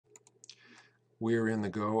We're in the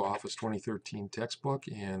Go Office 2013 textbook,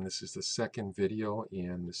 and this is the second video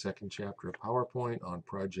in the second chapter of PowerPoint on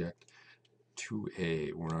Project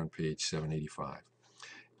 2A. We're on page 785.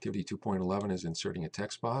 Activity 2.11 is inserting a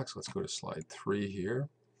text box. Let's go to slide 3 here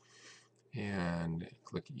and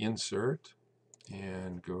click Insert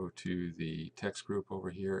and go to the text group over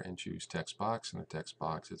here and choose text box. And the text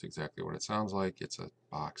box is exactly what it sounds like. It's a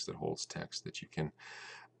box that holds text that you can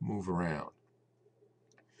move around.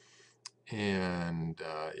 And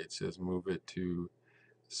it says move it to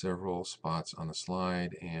several spots on the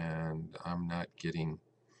slide, and I'm not getting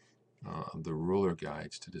the ruler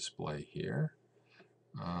guides to display here.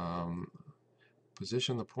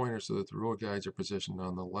 Position the pointer so that the ruler guides are positioned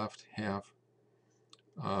on the left half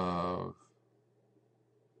of,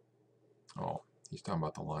 oh, he's talking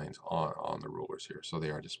about the lines on the rulers here, so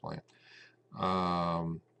they are displaying.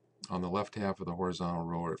 On the left half of the horizontal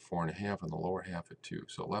ruler at 4.5 and the lower half at 2.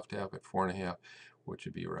 So left half at 4.5, which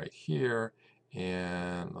would be right here,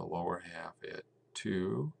 and the lower half at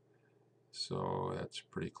 2. So that's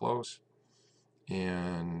pretty close.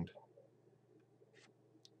 And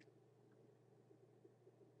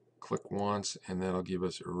click once, and that'll give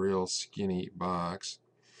us a real skinny box.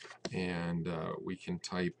 And we can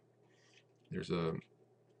type, there's a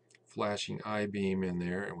flashing I-beam in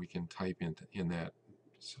there, and we can type in that.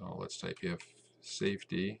 So let's type if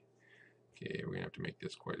safety. Okay, we're going to have to make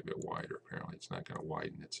this quite a bit wider. Apparently it's not going to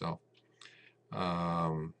widen itself.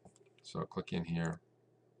 So click in here.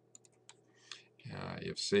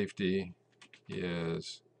 If safety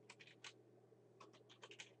is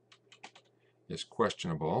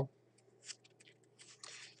questionable,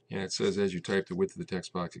 and it says as you type, the width of the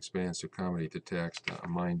text box expands to accommodate the text.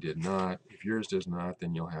 Mine did not. If yours does not,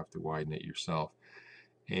 then you'll have to widen it yourself.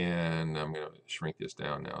 And I'm going to shrink this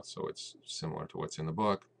down now so it's similar to what's in the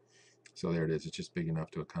book. So there it is. It's just big enough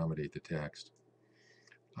to accommodate the text.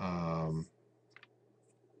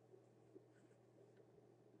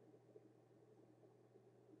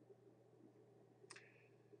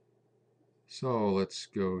 So let's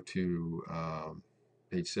go to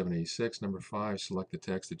page 786, number 5. Select the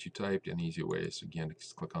text that you typed. An easy way is, again, to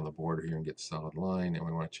click on the border here and get a solid line. And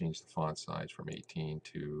we want to change the font size from 18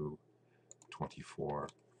 to 24.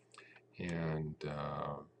 And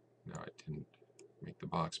now I didn't make the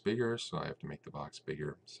box bigger, so I have to make the box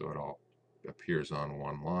bigger so it all appears on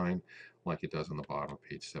one line like it does on the bottom of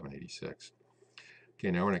page 786.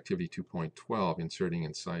 Okay, now we're in activity 2.12, inserting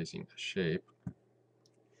and sizing a shape.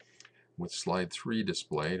 With slide 3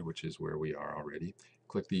 displayed, which is where we are already,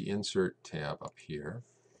 click the Insert tab up here,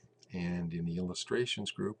 and in the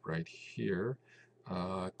Illustrations group right here,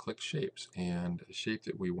 click Shapes. And a shape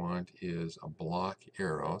that we want is a block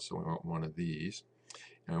arrow, so we want one of these.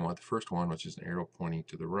 And we want the first one, which is an arrow pointing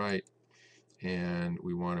to the right, and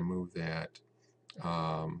we want to move that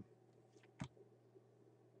onto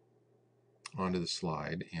the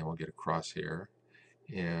slide, and we'll get a crosshair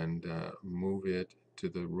and move it to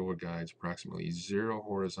the ruler guides approximately 0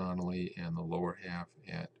 horizontally and the lower half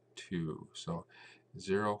at 2. So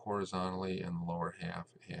 0 horizontally and the lower half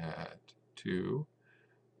at 2,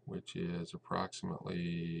 which is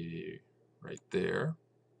approximately right there.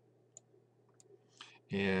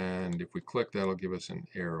 And if we click, that'll give us an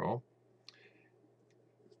arrow.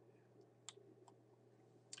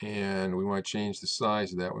 And we want to change the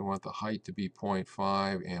size of that. We want the height to be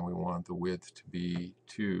 0.5 and we want the width to be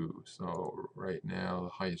 2. So right now the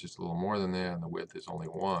height is just a little more than that and the width is only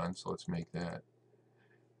 1. So let's make that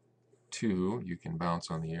 2. You can bounce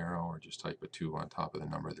on the arrow or just type a 2 on top of the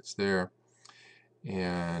number that's there.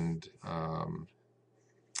 And now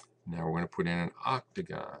we're going to put in an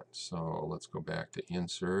octagon. So let's go back to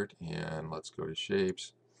Insert and let's go to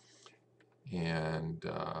Shapes. And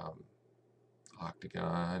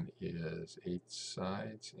octagon is 8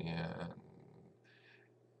 sides, and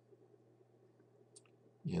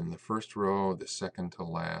in the first row, the second to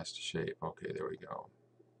last shape. Okay, there we go.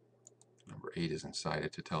 Number 8 is inside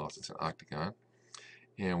it to tell us it's an octagon.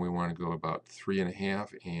 And we want to go about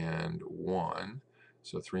 3.5 and 1.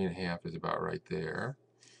 So 3.5 is about right there.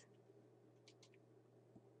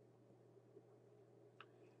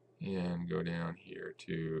 And go down here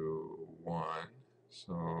to 1.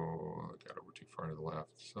 So I got over too far to the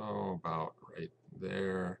left. So about right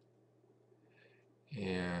there.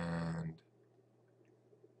 And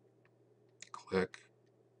click.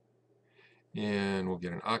 And we'll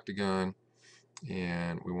get an octagon.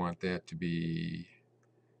 And we want that to be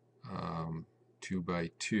 2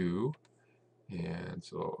 by 2. And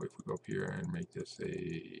so if we go up here and make this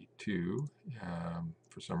a 2,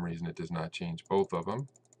 for some reason it does not change both of them.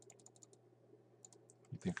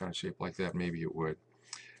 You think on a shape like that, maybe it would.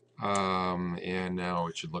 And now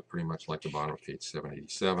it should look pretty much like the bottom of page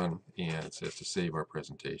 787, and it says to save our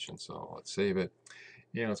presentation. So let's save it.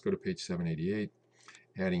 And let's go to page 788,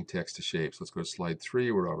 adding text to shapes. Let's go to slide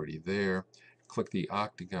 3. We're already there. Click the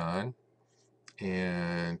octagon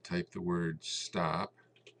and type the word stop,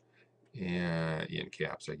 and in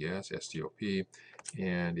caps, I guess, S-T-O-P,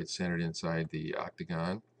 and it's centered inside the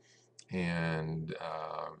octagon. And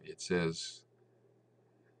it says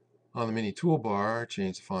on the mini toolbar,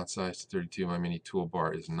 change the font size to 32. My mini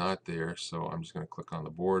toolbar is not there, so I'm just going to click on the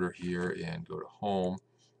border here and go to Home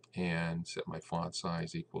and set my font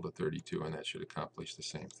size equal to 32, and that should accomplish the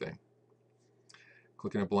same thing.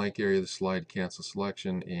 Click in a blank area of the slide, cancel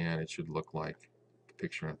selection, and it should look like the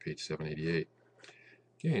picture on page 788.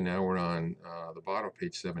 Okay, now we're on the bottom of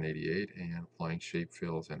page 788 and applying shape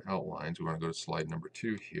fills and outlines. We want to go to slide number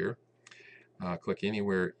 2 here. Click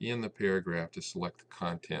anywhere in the paragraph to select the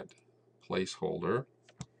content placeholder,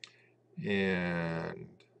 and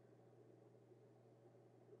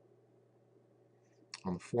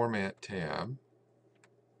on the Format tab,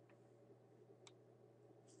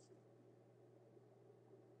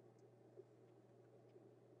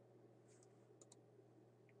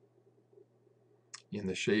 in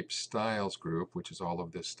the Shape Styles group, which is all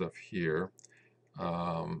of this stuff here,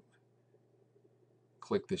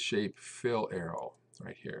 click the Shape Fill arrow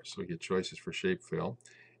right here. So we get choices for Shape Fill,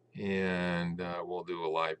 and we'll do a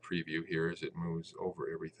live preview here as it moves over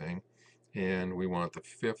everything. And we want the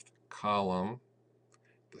 5th column,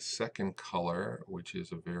 the 2nd color, which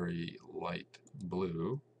is a very light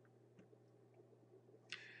blue.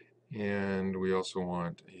 And we also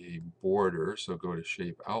want a border, so go to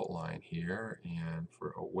Shape Outline here, and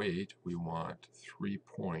for a weight we want 3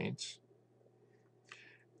 points.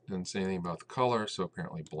 Doesn't say anything about the color, so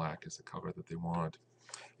apparently black is the color that they want,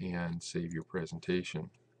 and save your presentation.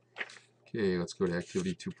 Okay, let's go to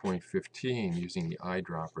activity 2.15, using the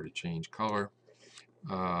eyedropper to change color.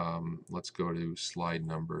 Let's go to slide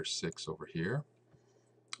number 6 over here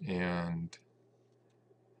and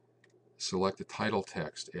select the title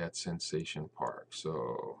text at Sensation Park.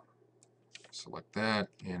 So select that,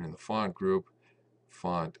 and in the font group,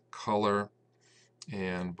 font color,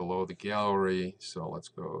 and below the gallery, so let's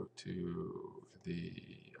go to the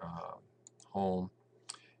home,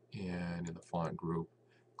 and in the font group,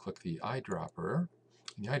 click the eyedropper.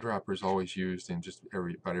 And the eyedropper is always used in just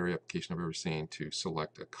about every application I've ever seen to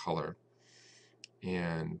select a color.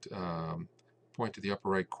 And point to the upper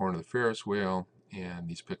right corner of the Ferris wheel, and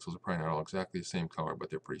these pixels are probably not all exactly the same color, but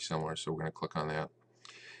they're pretty similar, so we're going to click on that,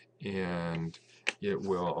 and it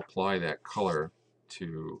will apply that color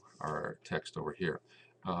to our text over here.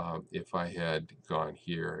 If I had gone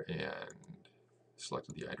here and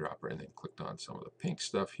selected the eyedropper and then clicked on some of the pink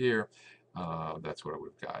stuff here, that's what I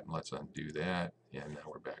would have gotten. Let's undo that, and now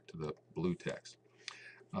we're back to the blue text.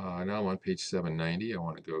 Now I'm on page 790. I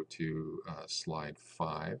want to go to slide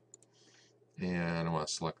 5, and I want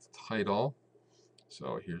to select the title.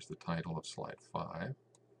 So here's the title of slide 5.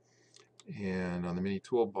 And on the mini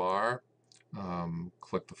toolbar,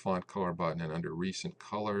 click the font color button, and under recent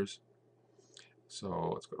colors,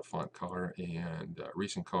 so let's go to font color, and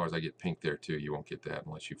recent colors, I get pink there too. You won't get that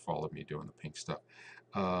unless you followed me doing the pink stuff.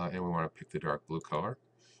 And we want to pick the dark blue color,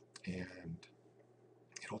 and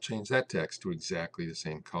it'll change that text to exactly the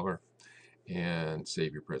same color, and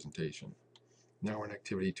save your presentation. Now we're in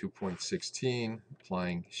activity 2.16,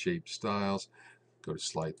 applying shape styles. Go to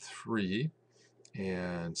slide 3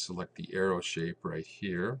 and select the arrow shape right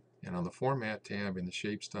here, and on the Format tab in the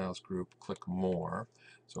Shape Styles group, click More.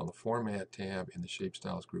 So on the Format tab in the Shape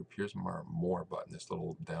Styles group, here's our More button, this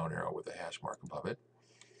little down arrow with a hash mark above it.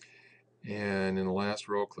 And in the last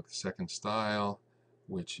row, click the 2nd style,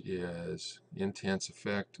 which is Intense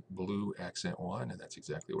Effect Blue Accent 1, and that's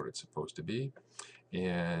exactly what it's supposed to be.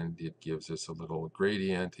 And it gives us a little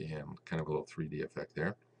gradient and kind of a little 3D effect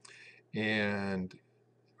there. And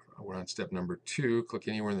we're on step number 2. Click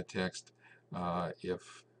anywhere in the text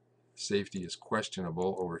if safety is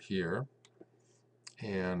questionable over here,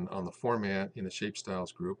 and on the Format in the Shape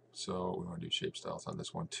Styles group, so we want to do Shape Styles on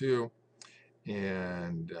this one too,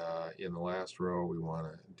 and in the last row we want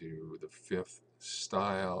to do the 5th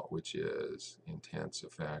style, which is Intense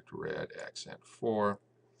Effect Red Accent 4,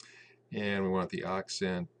 and we want the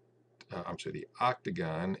the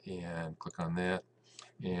octagon, and click on that,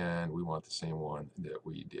 and we want the same one that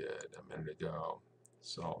we did a minute ago.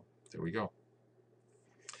 So there we go.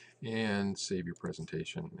 And save your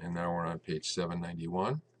presentation. And now we're on page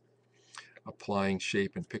 791. Applying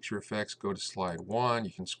shape and picture effects. Go to slide 1.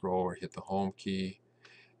 You can scroll or hit the home key.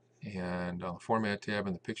 And on the Format tab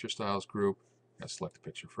in the Picture Styles group, select the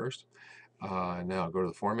picture first. Now go to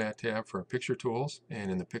the Format tab for Picture Tools, and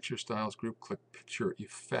in the Picture Styles group, click Picture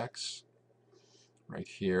Effects right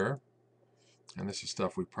here. And this is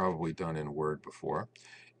stuff we've probably done in Word before.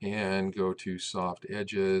 And go to Soft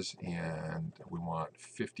Edges, and we want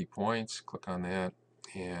 50 points. Click on that,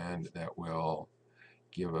 and that will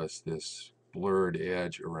give us this blurred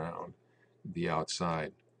edge around the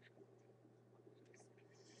outside.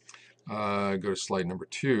 Go to slide number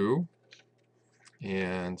 2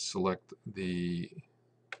 and select the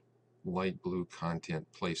light blue content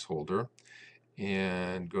placeholder,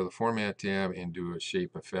 and go to the Format tab and do a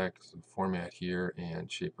Shape Effect. So format here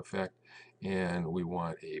and Shape Effect, and we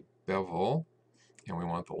want a bevel, and we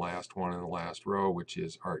want the last one in the last row, which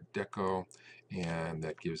is Art Deco, and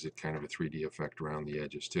that gives it kind of a 3D effect around the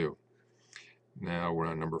edges too. Now we're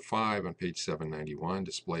on number 5 on page 791,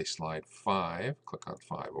 display slide 5. Click on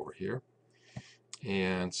 5 over here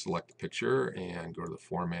and select the picture and go to the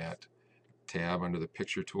Format tab under the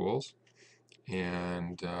Picture Tools.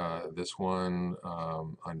 And this one,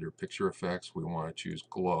 under Picture Effects, we want to choose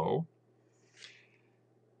Glow.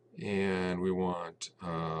 And we want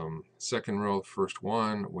second row, first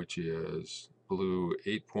one, which is blue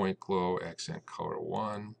 8-point glow, accent color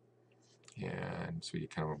 1. And so you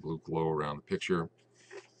kind of a blue glow around the picture.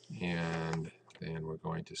 And then we're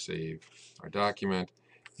going to save our document.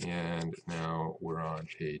 And now we're on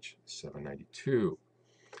page 792.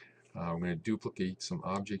 We're going to duplicate some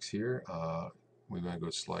objects here. We're going to go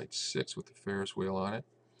to slide 6 with the Ferris wheel on it.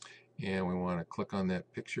 And we want to click on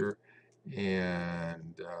that picture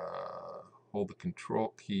and hold the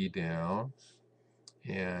Control key down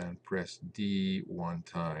and press D 1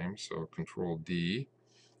 time. So Control D,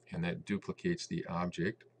 and that duplicates the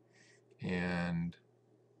object. And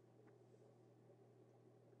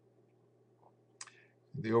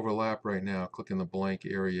the overlap right now, click in the blank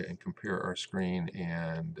area and compare our screen,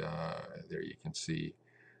 and there you can see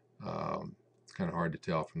it's kind of hard to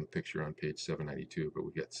tell from the picture on page 792, but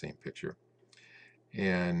we've got the same picture.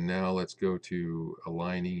 And now let's go to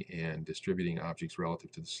aligning and distributing objects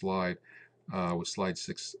relative to the slide. With slide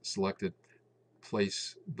 6 selected,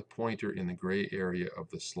 place the pointer in the gray area of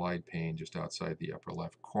the slide pane just outside the upper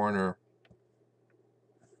left corner.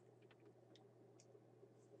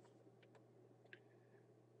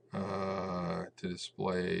 To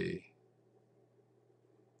display,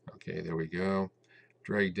 okay, there we go.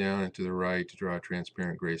 Drag down and to the right to draw a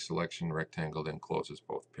transparent gray selection rectangle, then closes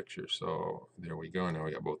both pictures. So there we go. Now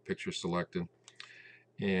we got both pictures selected.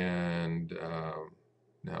 And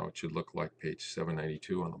now it should look like page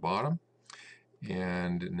 792 on the bottom.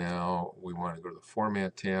 And now we want to go to the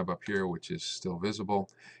Format tab up here, which is still visible.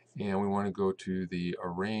 And we want to go to the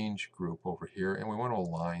Arrange group over here, and we want to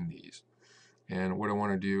align these. And what I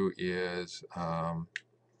want to do is I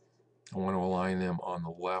want to align them on the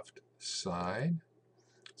left side.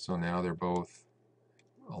 So now they're both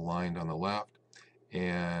aligned on the left.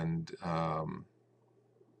 And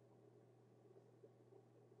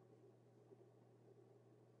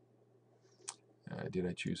did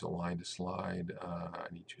I choose align to slide? I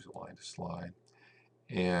need to choose align to slide.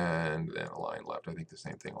 And then align left. I think the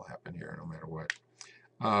same thing will happen here no matter what.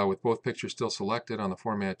 With both pictures still selected on the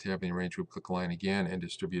Format tab in the Arrange group, click Align again and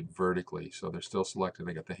distribute vertically. So they're still selected.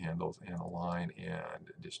 I got the handles, and align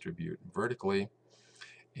and distribute vertically.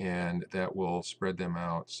 And that will spread them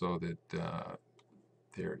out so that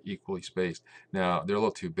they're equally spaced. Now, they're a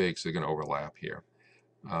little too big, so they're going to overlap here.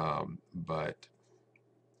 But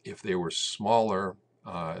if they were smaller,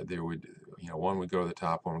 they would, one would go to the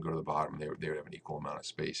top, one would go to the bottom. They would have an equal amount of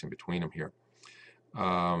space in between them here.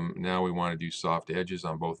 Now we want to do soft edges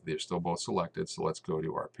on both. They're still both selected, so let's go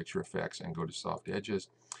to our Picture Effects and go to Soft Edges,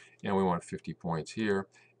 and we want 50 points here,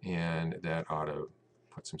 and that ought to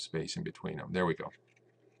put some space in between them. There we go.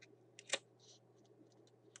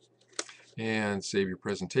 And save your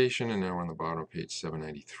presentation, and now we're on the bottom of page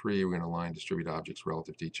 793. We're going to align distribute objects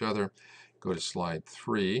relative to each other. Go to slide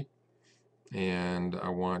 3, and I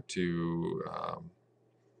want to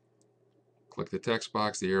click the text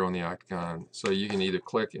box, the arrow, and the icon. So you can either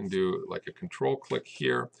click and do like a control click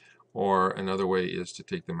here, or another way is to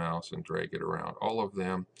take the mouse and drag it around all of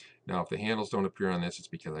them. Now if the handles don't appear on this, it's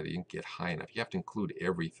because I didn't get high enough. You have to include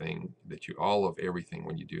everything, all of everything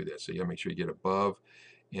when you do this. So you have to make sure you get above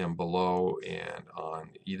and below and on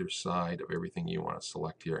either side of everything you want to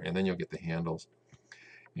select here, and then you'll get the handles.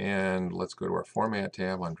 And let's go to our Format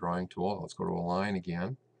tab on Drawing Tool. Let's go to Align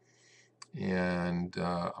again. And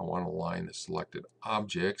I want to align the selected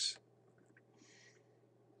objects,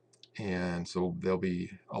 and so they'll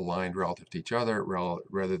be aligned relative to each other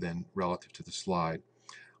rather than relative to the slide.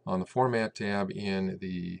 On the Format tab in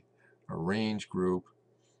the Arrange group,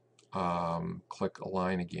 click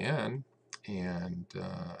Align again, and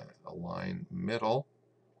align middle.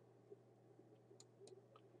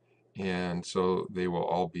 And so they will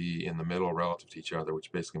all be in the middle relative to each other,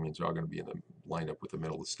 which basically means they're all going to be lined up with the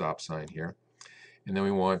middle of the stop sign here. And then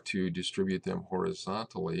we want to distribute them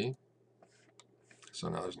horizontally. So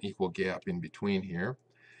now there's an equal gap in between here.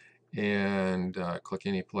 And click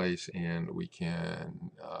any place, and we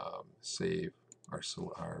can save our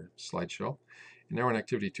slideshow. And now we're in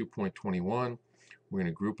activity 2.21. We're going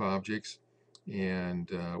to group objects, and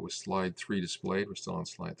with slide 3 displayed, we're still on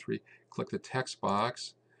slide 3. Click the text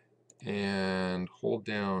box and hold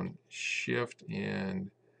down Shift and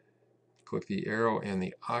click the arrow and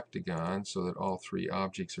the octagon so that all 3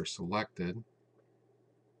 objects are selected.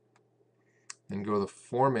 Then go to the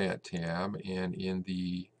Format tab, and in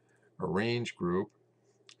the Arrange group,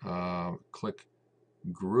 click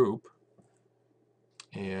Group,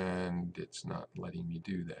 and it's not letting me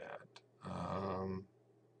do that.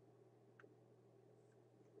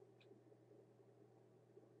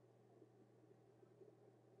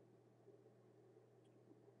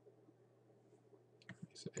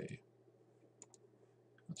 Say,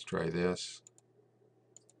 let's try this,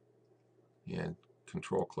 and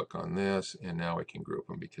control click on this, and now we can group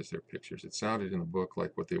them because they're pictures. It sounded in the book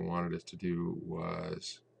like what they wanted us to do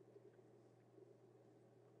was,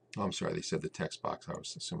 oh, I'm sorry, they said the text box. I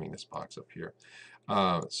was assuming this box up here.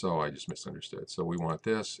 So I just misunderstood. So we want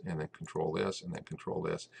this, and then control this, and then control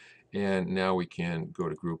this. And now we can go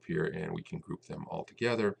to group here, and we can group them all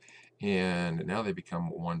together. And now they become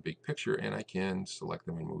one big picture, and I can select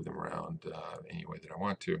them and move them around any way that I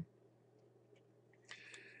want to.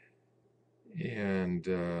 And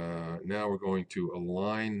now we're going to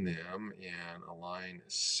align them, and align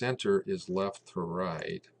center is left to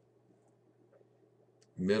right.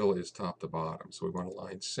 Middle is top to bottom. So we want to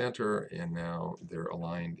align center, and now they're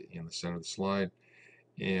aligned in the center of the slide.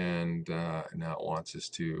 And now it wants us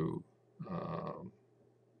to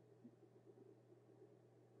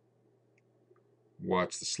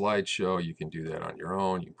watch the slideshow. You can do that on your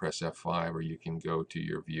own. You can press F5, or you can go to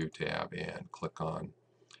your View tab and click on,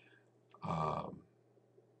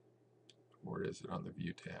 where is it on the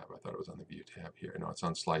View tab? I thought it was on the View tab here. No, it's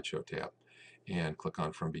on Slideshow tab. And click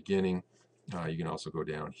on From Beginning. You can also go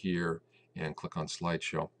down here and click on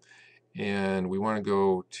Slideshow. And we want to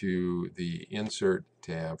go to the Insert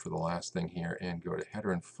tab for the last thing here, and go to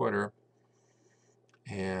Header and Footer.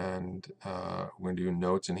 And we're going to do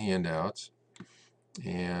Notes and Handouts.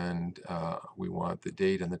 And we want the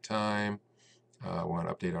date and the time. We want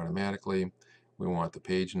to update automatically. We want the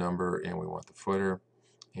page number, and we want the footer.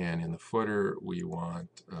 And in the footer, we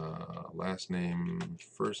want last name,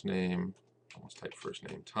 first name, almost type first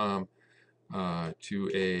name, Tom,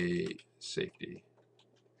 2A safety.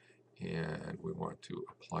 And we want to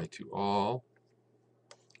apply to all.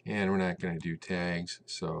 And we're not going to do tags,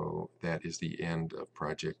 so that is the end of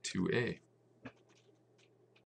project 2A.